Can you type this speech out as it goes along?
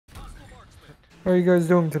How are you guys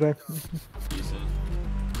doing today? Decent.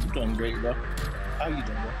 Doing great, bro. How you doing,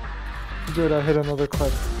 bro? Good, I hit another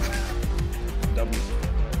clip. Double.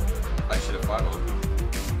 I should have 5 on.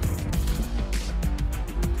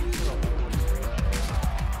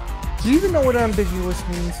 Do you even know what ambiguous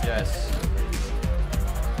means? Yes.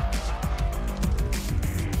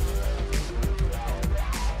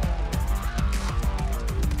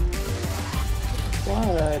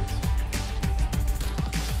 What?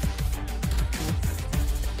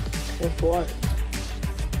 With what?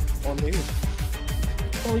 On me.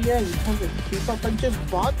 Oh yeah, you come to keep up. I just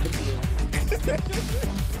bought the deal.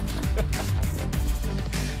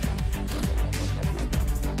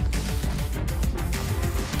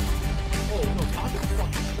 Oh no, Tommy's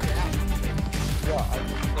fucking crap. Yeah,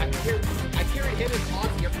 I carried him and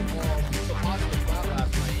Ozzy up the ball, so Ozzy was flat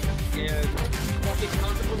last night, and fucking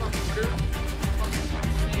Concept was on Twitter, fucking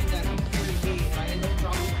saying that he carried me, and I ended up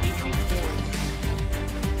dropping 18 points.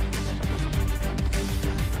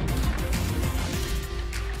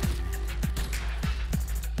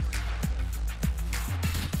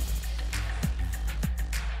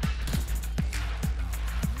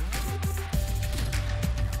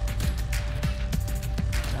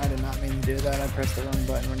 I did not mean to do that. I pressed the wrong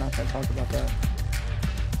button. We're not going to talk about that.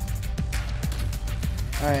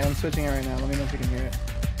 Alright, I'm switching it right now. Let me know if you can hear it.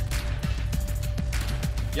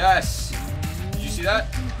 Yes. Did you see that?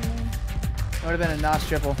 It would have been a notch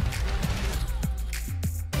triple.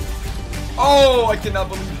 Oh, I cannot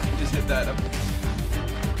believe you just hit that.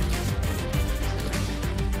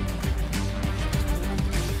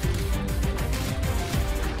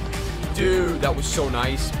 Dude, that was so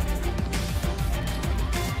nice.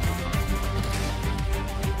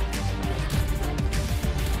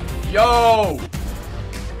 Yo!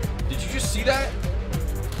 Did you just see that?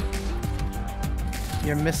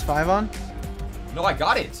 You're miss 5 on? No, I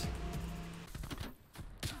got it.